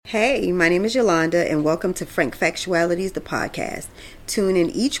Hey, my name is Yolanda, and welcome to Frank Factualities, the podcast. Tune in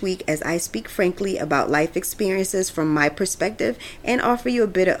each week as I speak frankly about life experiences from my perspective and offer you a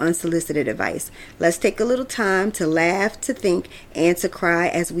bit of unsolicited advice. Let's take a little time to laugh, to think, and to cry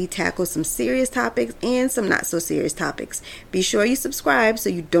as we tackle some serious topics and some not so serious topics. Be sure you subscribe so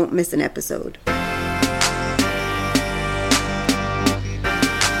you don't miss an episode.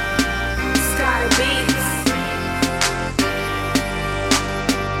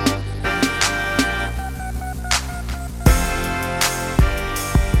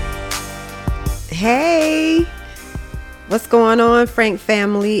 Hey, what's going on, Frank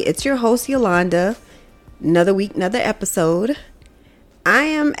family? It's your host, Yolanda. Another week, another episode. I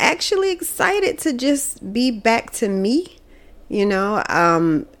am actually excited to just be back to me.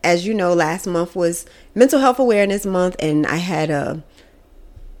 As you know, last month was Mental Health Awareness Month, and I had a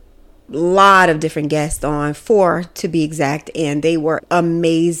lot of different guests on, 4 to be exact, and they were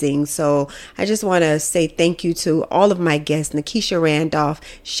amazing. So I just want to say thank you to all of my guests: Nikisha Randolph,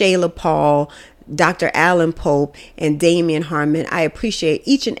 Shayla Paul, Dr. Alan Pope, and Damian Harmon. I appreciate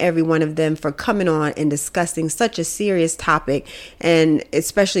each and every one of them for coming on and discussing such a serious topic, and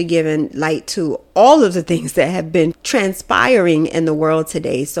especially giving light to all of the things that have been transpiring in the world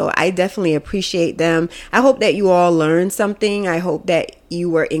today. So I definitely appreciate them. I hope that you all learned something. I hope that you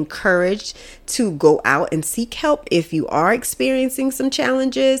were encouraged to go out and seek help if you are experiencing some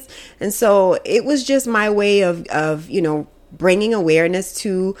challenges. And so it was just my way of bringing awareness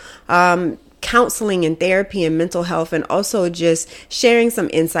to counseling and therapy and mental health, and also just sharing some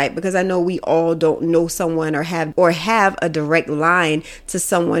insight, because I know we all don't know someone or have a direct line to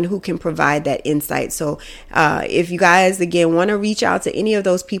someone who can provide that insight. So if you guys again want to reach out to any of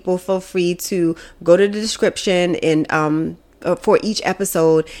those people, feel free to go to the description and for each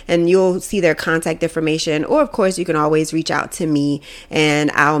episode, and you'll see their contact information. Or of course, you can always reach out to me and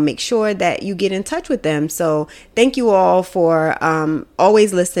I'll make sure that you get in touch with them. So thank you all for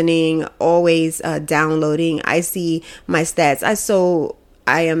always listening, always downloading. I see my stats.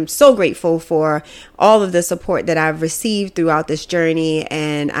 I am so grateful for all of the support that I've received throughout this journey,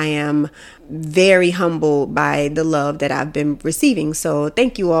 and I am very humbled by the love that I've been receiving. So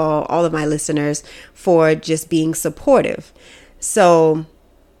thank you all of my listeners, for just being supportive. So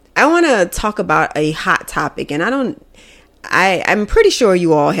I want to talk about a hot topic, and I'm pretty sure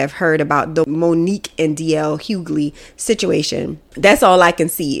you all have heard about the Mo'Nique and D.L Hughley situation. That's all I can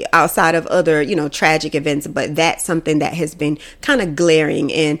see outside of other, tragic events, but that's something that has been kind of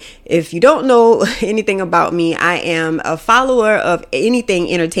glaring. And if you don't know anything about me, I am a follower of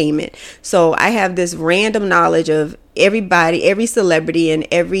anything entertainment. So I have this random knowledge of everybody, every celebrity, and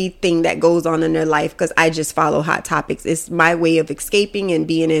everything that goes on in their life, because I just follow hot topics. It's my way of escaping and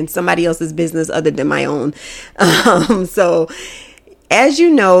being in somebody else's business other than my own. So as you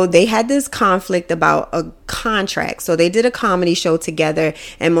know, they had this conflict about a contract. So they did a comedy show together,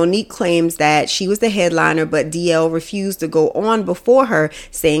 and Mo'Nique claims that she was the headliner, but DL refused to go on before her,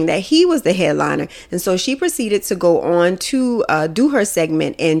 saying that he was the headliner. And so she proceeded to go on to do her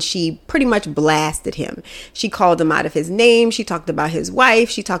segment, and she pretty much blasted him. She called him out of his name. She talked about his wife.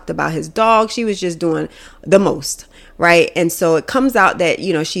 She talked about his dog. She was just doing the most. Right. And so it comes out that,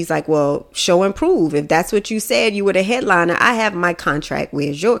 she's like, well, show and prove. If that's what you said, you were the headliner. I have my contract.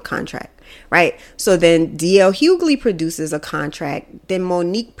 Where's your contract? Right. So then D.L Hughley produces a contract. Then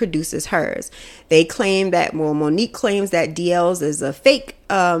Mo'Nique produces hers. They claim that, Mo'Nique claims that DL's is a fake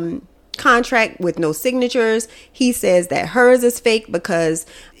contract with no signatures. He says that hers is fake because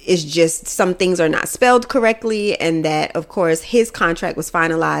it's just some things are not spelled correctly, and that of course his contract was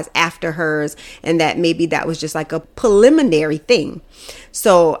finalized after hers, and that maybe that was just like a preliminary thing.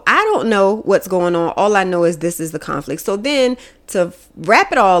 So I don't know what's going on. All I know is this is the conflict. So then to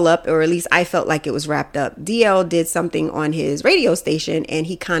wrap it all up, or at least I felt like it was wrapped up, DL did something on his radio station, and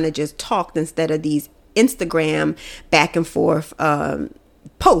he kind of just talked instead of these Instagram back and forth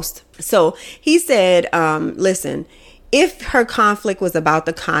posts. So he said, listen, if her conflict was about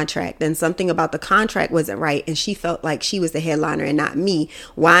the contract and something about the contract wasn't right, and she felt like she was the headliner and not me,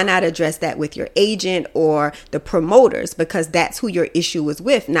 why not address that with your agent or the promoters? Because that's who your issue was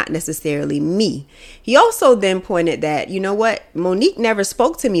with, not necessarily me. He also then pointed that, you know what, Mo'Nique never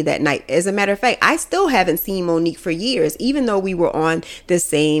spoke to me that night. As a matter of fact, I still haven't seen Mo'Nique for years, even though we were on the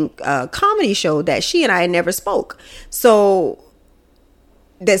same comedy show, that she and I never spoke. So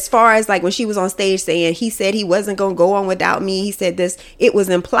as far as like when she was on stage saying he said he wasn't going to go on without me, he said this, it was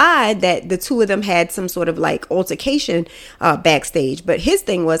implied that the two of them had some sort of like altercation backstage. But his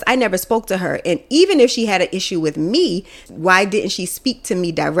thing was, I never spoke to her. And even if she had an issue with me, why didn't she speak to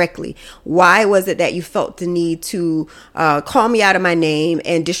me directly? Why was it that you felt the need to call me out of my name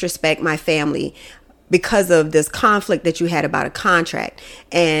and disrespect my family because of this conflict that you had about a contract?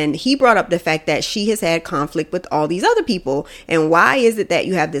 And he brought up the fact that she has had conflict with all these other people. And why is it that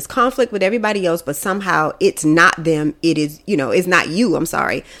you have this conflict with everybody else, but somehow it's not them? It is, it's not you. I'm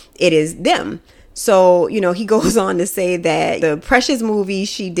sorry. It is them. So, he goes on to say that the Precious movie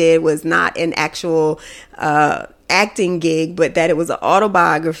she did was not an actual acting gig, but that it was an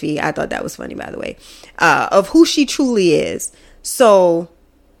autobiography. I thought that was funny, by the way, of who she truly is. So,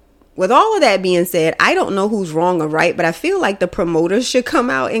 with all of that being said, I don't know who's wrong or right, but I feel like the promoters should come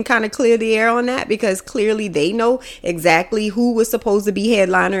out and kind of clear the air on that, because clearly they know exactly who was supposed to be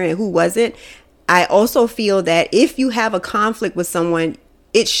headliner and who wasn't. I also feel that if you have a conflict with someone,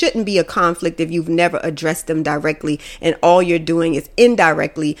 it shouldn't be a conflict if you've never addressed them directly and all you're doing is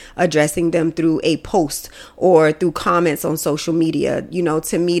indirectly addressing them through a post or through comments on social media.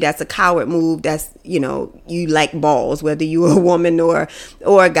 To me, that's a coward move. That's, you like balls, whether you're a woman or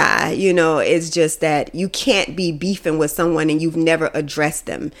a guy. It's just that you can't be beefing with someone and you've never addressed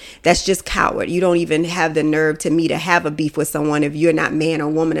them. That's just coward. You don't even have the nerve, to me, to have a beef with someone if you're not man or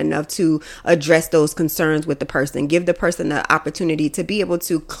woman enough to address those concerns with the person. Give the person the opportunity to be able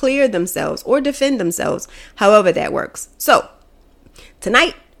to clear themselves or defend themselves, however that works. So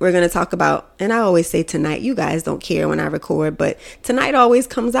tonight we're going to talk about, and I always say tonight, you guys don't care when I record, but tonight always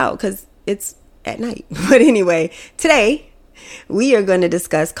comes out because it's at night. But anyway, today we are going to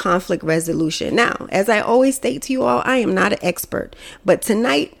discuss conflict resolution. Now, as I always state to you all, I am not an expert, but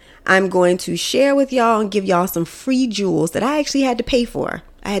tonight I'm going to share with y'all and give y'all some free jewels that I actually had to pay for.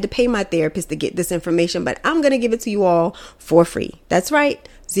 I had to pay my therapist to get this information, but I'm going to give it to you all for free. That's right,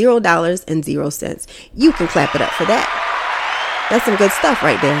 $0.00. You can clap it up for that. That's some good stuff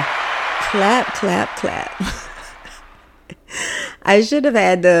right there. Clap, clap, clap. I should have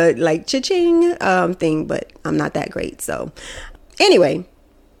had the cha-ching thing, but I'm not that great. So anyway,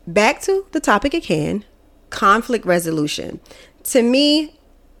 back to the topic at hand, conflict resolution. To me,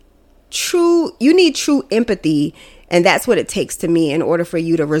 you need true empathy. And that's what it takes to me in order for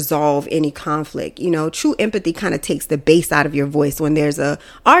you to resolve any conflict. True empathy kind of takes the bass out of your voice when there's a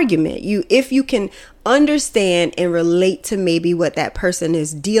argument. If you can understand and relate to maybe what that person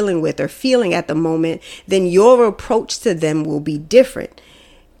is dealing with or feeling at the moment, then your approach to them will be different.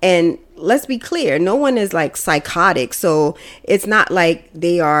 And let's be clear, no one is like psychotic. So it's not like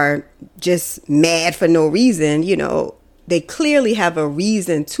they are just mad for no reason, They clearly have a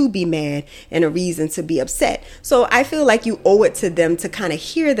reason to be mad and a reason to be upset. So I feel like you owe it to them to kind of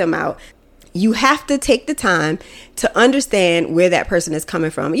hear them out. You have to take the time to understand where that person is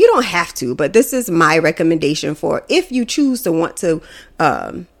coming from. You don't have to, but this is my recommendation for if you choose to want to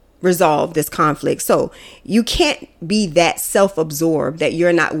resolve this conflict. So you can't be that self-absorbed that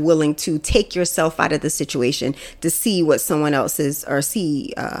you're not willing to take yourself out of the situation to see what someone else is or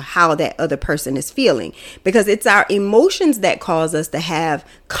see how that other person is feeling, because it's our emotions that cause us to have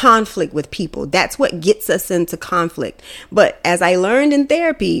conflict with people. That's what gets us into conflict. But as I learned in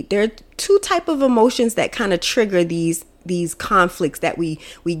therapy, there are two types of emotions that kind of trigger these conflicts that we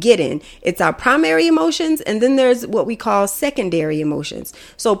get in. It's our primary emotions, and then there's what we call secondary emotions.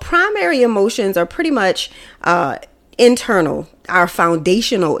 So primary emotions are pretty much internal, our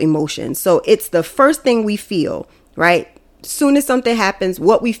foundational emotions. So it's the first thing we feel, right? Soon as something happens,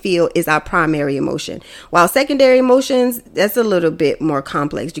 what we feel is our primary emotion. While secondary emotions, that's a little bit more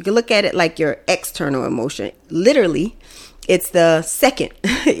complex. You can look at it like your external emotion. Literally, it's the second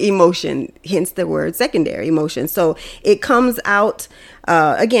emotion, hence the word secondary emotion. So it comes out,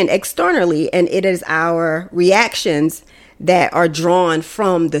 again, externally, and it is our reactions that are drawn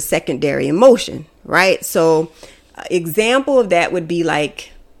from the secondary emotion, right? So example of that would be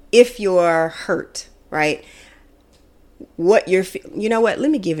like if you're hurt, right? Let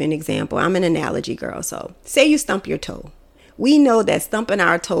me give you an example. I'm an analogy girl. So say you stump your toe. We know that stumping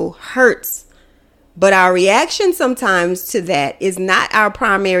our toe hurts. But our reaction sometimes to that is not our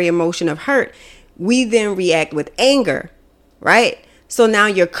primary emotion of hurt. We then react with anger, right? So now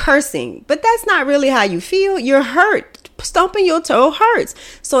you're cursing, but that's not really how you feel. You're hurt. Stomping your toe hurts.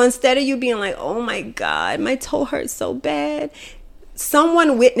 So instead of you being like, oh my God, my toe hurts so bad,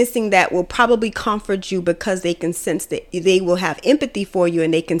 someone witnessing that will probably comfort you because they can sense that they will have empathy for you,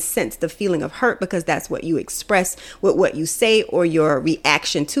 and they can sense the feeling of hurt because that's what you express with what you say or your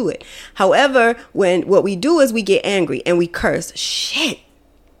reaction to it. However, when what we do is we get angry and we curse, shit,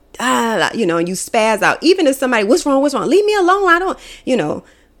 and you spaz out. Even if somebody, what's wrong? Leave me alone. I don't,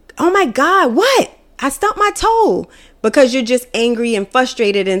 oh my God, what? I stumped my toe, because you're just angry and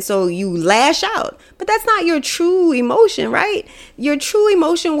frustrated. And so you lash out, but that's not your true emotion, right? Your true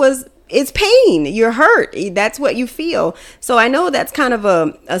emotion it's pain. You're hurt. That's what you feel. So I know that's kind of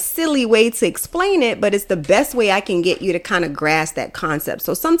a silly way to explain it, but it's the best way I can get you to kind of grasp that concept.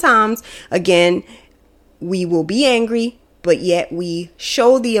 So sometimes, again, we will be angry, but yet we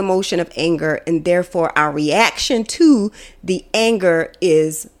show the emotion of anger, and therefore our reaction to the anger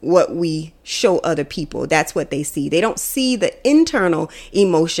is what we show other people. That's what they see. They don't see the internal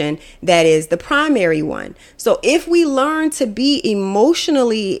emotion that is the primary one. So if we learn to be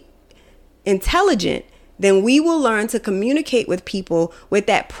emotionally intelligent, then we will learn to communicate with people with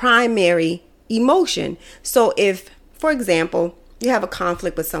that primary emotion. So if, for example, you have a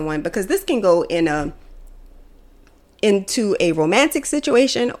conflict with someone, because this can go into a romantic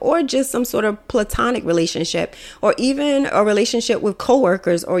situation, or just some sort of platonic relationship, or even a relationship with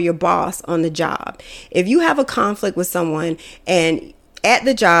coworkers or your boss on the job. If you have a conflict with someone, and at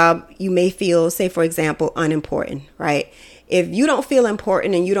the job you may feel, say for example, unimportant, right? If you don't feel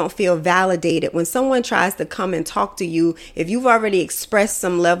important and you don't feel validated when someone tries to come and talk to you, if you've already expressed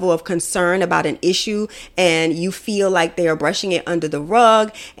some level of concern about an issue and you feel like they are brushing it under the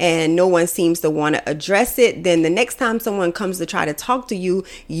rug and no one seems to want to address it, then the next time someone comes to try to talk to you,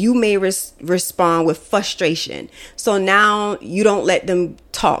 you may respond with frustration. So now you don't let them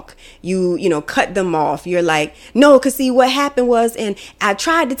talk. You cut them off. You're like, no, because see what happened was, and I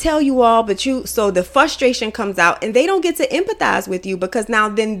tried to tell you all, but so the frustration comes out, and they don't get to empathize with you, because now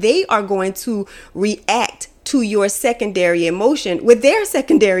then they are going to react to your secondary emotion with their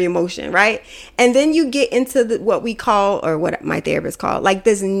secondary emotion, right? And then you get into what we call, or what my therapist called, like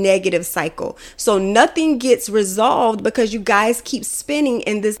this negative cycle. So nothing gets resolved because you guys keep spinning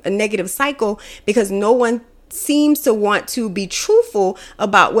in this negative cycle, because no one seems to want to be truthful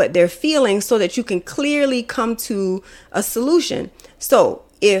about what they're feeling, so that you can clearly come to a solution. So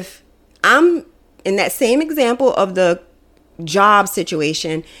if I'm in that same example of the job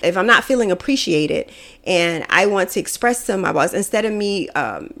situation, if I'm not feeling appreciated and I want to express to my boss, instead of me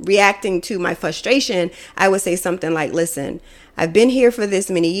reacting to my frustration, I would say something like, listen, I've been here for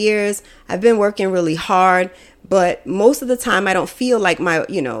this many years. I've been working really hard, but most of the time I don't feel like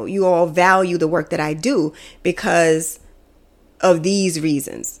you all value the work that I do because of these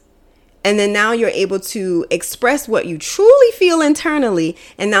reasons. And then now you're able to express what you truly feel internally.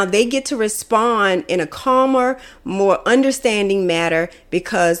 And now they get to respond in a calmer, more understanding manner,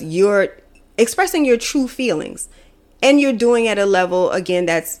 because you're expressing your true feelings. And you're doing at a level, again,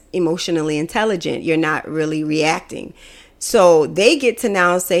 that's emotionally intelligent. You're not really reacting. So they get to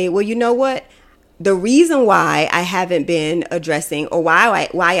now say, well, you know what? The reason why I haven't been addressing, or why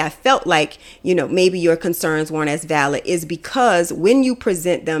I felt like, maybe your concerns weren't as valid, is because when you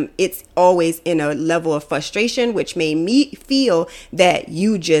present them, it's always in a level of frustration, which made me feel that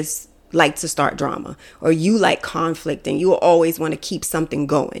you just like to start drama, or you like conflict, and you always want to keep something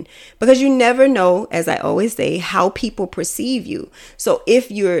going, because you never know, as I always say, how people perceive you. So if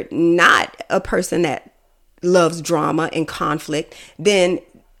you're not a person that loves drama and conflict, then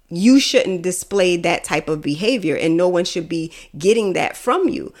you shouldn't display that type of behavior, and no one should be getting that from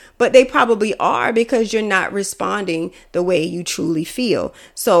you. But they probably are, because you're not responding the way you truly feel.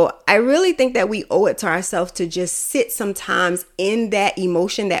 So I really think that we owe it to ourselves to just sit sometimes in that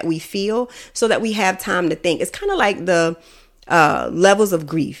emotion that we feel, so that we have time to think. It's kind of like the levels of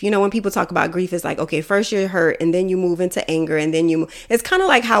grief. When people talk about grief, it's like, okay, first you're hurt, and then you move into anger, and then it's kind of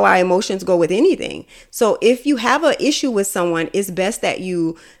like how our emotions go with anything. So if you have an issue with someone, it's best that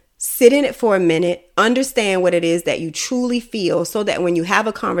you sit in it for a minute, understand what it is that you truly feel, so that when you have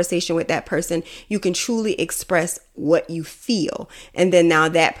a conversation with that person, you can truly express what you feel. And then now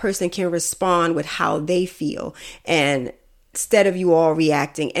that person can respond with how they feel, and instead of you all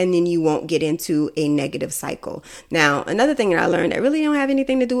reacting, and then you won't get into a negative cycle. Now, another thing that I learned that really don't have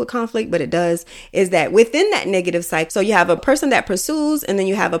anything to do with conflict, but it does, is that within that negative cycle, so you have a person that pursues, and then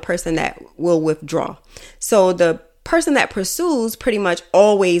you have a person that will withdraw. So the person that pursues pretty much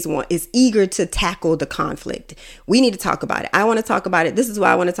always is eager to tackle the conflict. We need to talk about it. I want to talk about it. This is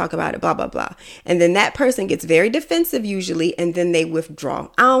why I want to talk about it, blah, blah, blah. And then that person gets very defensive usually, and then they withdraw.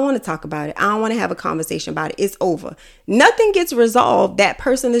 I don't want to talk about it. I don't want to have a conversation about it. It's over. Nothing gets resolved. That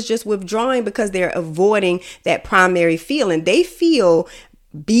person is just withdrawing because they're avoiding that primary feeling. They feel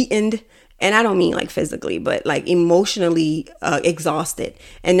beaten. And I don't mean like physically, but like emotionally exhausted.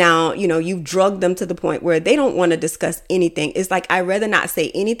 And now, you've drugged them to the point where they don't want to discuss anything. It's like, I'd rather not say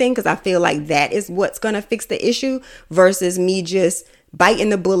anything, because I feel like that is what's going to fix the issue, versus me just biting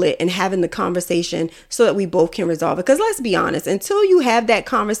the bullet and having the conversation so that we both can resolve it. Because let's be honest, until you have that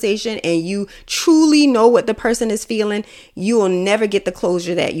conversation and you truly know what the person is feeling, you will never get the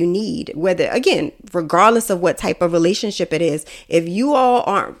closure that you need. Whether, again, regardless of what type of relationship it is, if you all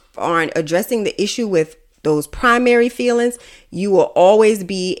aren't addressing the issue with those primary feelings, you will always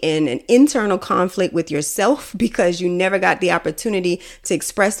be in an internal conflict with yourself because you never got the opportunity to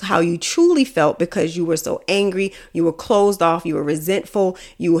express how you truly felt because you were so angry, you were closed off, you were resentful,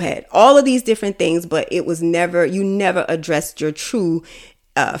 you had all of these different things, but you never addressed your true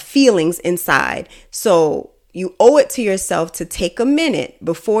feelings inside. So you owe it to yourself to take a minute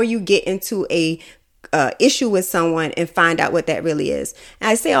before you get into a issue with someone and find out what that really is. And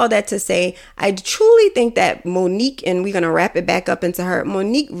I say all that to say, I truly think that Mo'Nique, and we're going to wrap it back up into her,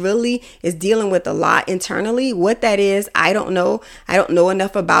 Mo'Nique really is dealing with a lot internally. What that is, I don't know. I don't know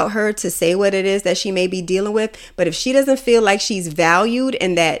enough about her to say what it is that she may be dealing with. But if she doesn't feel like she's valued,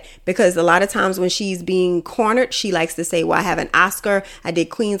 and that, because a lot of times when she's being cornered, she likes to say, well, I have an Oscar, I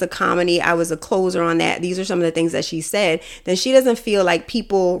did Queens of Comedy, I was a closer on that. These are some of the things that she said. Then she doesn't feel like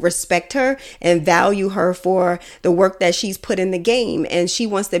people respect her and value her for the work that she's put in the game, and she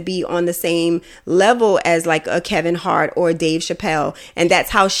wants to be on the same level as like a Kevin Hart or Dave Chappelle, and that's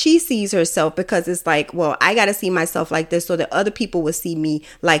how she sees herself, because it's like, well, I got to see myself like this so that other people will see me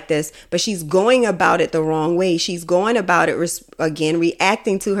like this. But she's going about it the wrong way. She's going about it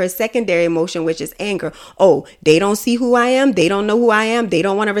reacting to her secondary emotion, which is anger. Oh, they don't see who I am, they don't know who I am, they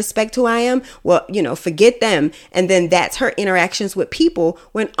don't want to respect who I am. Well, forget them. And then that's her interactions with people,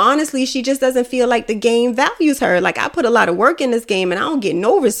 when honestly she just doesn't feel like the game values her. Like, I put a lot of work in this game and I don't get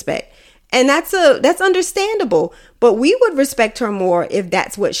no respect. And that's understandable. But we would respect her more if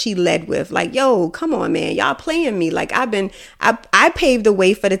that's what she led with. Like, yo, come on, man. Y'all playing me. Like, I paved the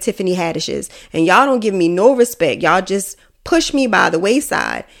way for the Tiffany Haddishes, and y'all don't give me no respect. Y'all just push me by the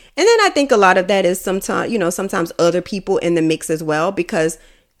wayside. And then I think a lot of that is sometimes other people in the mix as well, because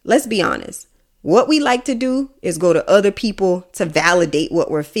let's be honest. What we like to do is go to other people to validate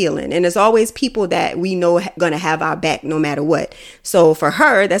what we're feeling. And it's always people that we know going to have our back no matter what. So for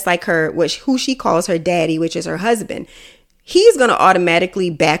her, that's like who she calls her daddy, which is her husband. He's going to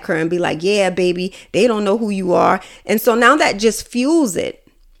automatically back her and be like, yeah, baby, they don't know who you are. And so now that just fuels it.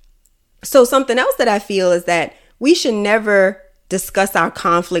 So something else that I feel is that we should never discuss our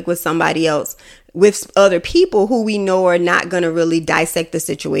conflict with somebody else, with other people who we know are not going to really dissect the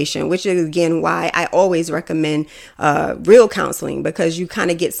situation, which is again why I always recommend real counseling, because you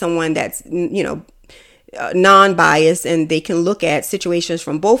kind of get someone that's non-biased, and they can look at situations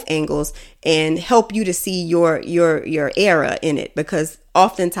from both angles and help you to see your error in it. Because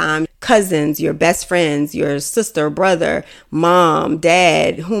oftentimes cousins, your best friends, your sister, brother, mom,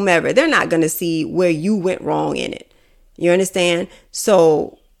 dad, whomever, they're not going to see where you went wrong in it. You understand?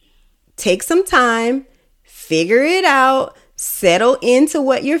 So take some time, figure it out, settle into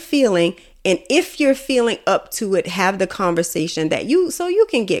what you're feeling. And if you're feeling up to it, have the conversation so you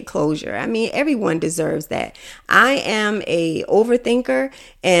can get closure. I mean, everyone deserves that. I am a overthinker,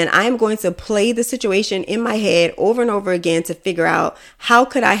 and I'm going to play the situation in my head over and over again to figure out how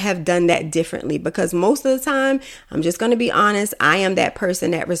could I have done that differently? Because most of the time, I'm just going to be honest, I am that person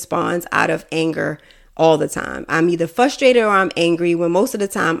that responds out of anger all the time. I'm either frustrated or I'm angry, when most of the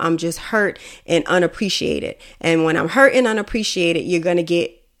time I'm just hurt and unappreciated. And when I'm hurt and unappreciated, you're going to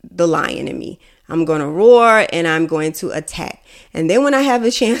get the lion in me. I'm going to roar and I'm going to attack. And then when I have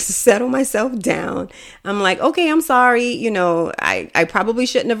a chance to settle myself down, I'm like, okay, I'm sorry. I probably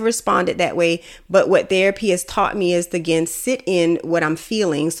shouldn't have responded that way. But what therapy has taught me is to, again, sit in what I'm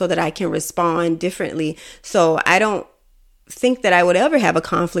feeling so that I can respond differently. So I don't think that I would ever have a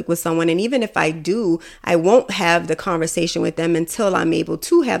conflict with someone. And even if I do, I won't have the conversation with them until I'm able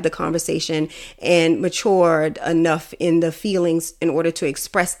to have the conversation and matured enough in the feelings in order to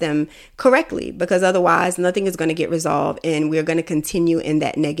express them correctly, because otherwise nothing is going to get resolved and we're going to continue in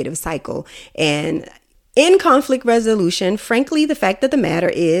that negative cycle. And in conflict resolution, frankly, the fact of the matter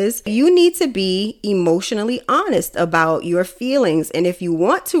is you need to be emotionally honest about your feelings. And if you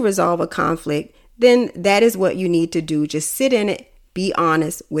want to resolve a conflict, then that is what you need to do. Just sit in it, be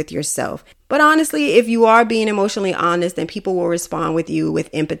honest with yourself. But honestly, if you are being emotionally honest, then people will respond with you with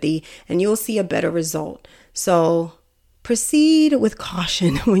empathy and you'll see a better result. So proceed with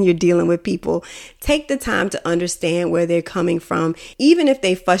caution when you're dealing with people. Take the time to understand where they're coming from, even if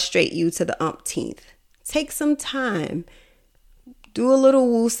they frustrate you to the umpteenth. Take some time. Do a little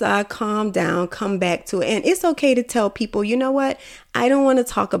woosah, calm down, come back to it. And it's okay to tell people, you know what? I don't want to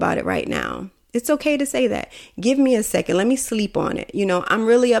talk about it right now. It's okay to say that. Give me a second. Let me sleep on it. I'm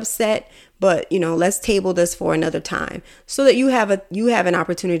really upset, but let's table this for another time so that you have an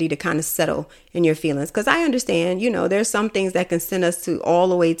opportunity to kind of settle in your feelings. Because I understand, there's some things that can send us to all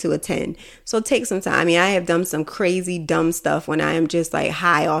the way to a 10. So take some time. I mean, I have done some crazy dumb stuff when I am just like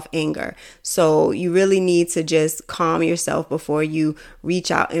high off anger. So you really need to just calm yourself before you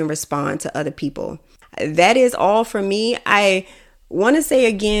reach out and respond to other people. That is all for me. I want to say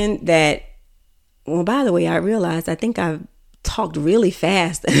again that, well, by the way, I realized I think I've talked really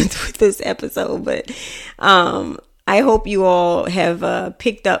fast with this episode, but I hope you all have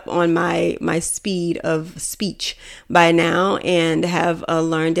picked up on my speed of speech by now and have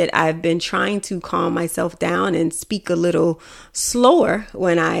learned it. I've been trying to calm myself down and speak a little slower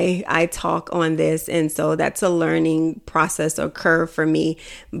when I talk on this. And so that's a learning process or curve for me.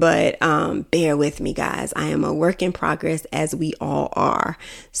 But bear with me, guys. I am a work in progress, as we all are.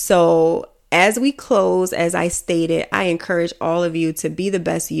 So as we close, as I stated, I encourage all of you to be the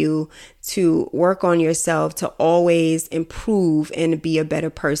best you, to work on yourself, to always improve and be a better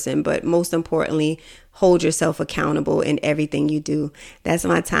person. But most importantly, hold yourself accountable in everything you do. That's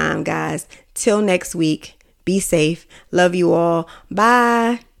my time, guys. Till next week, be safe. Love you all.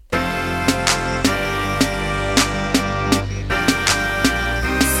 Bye.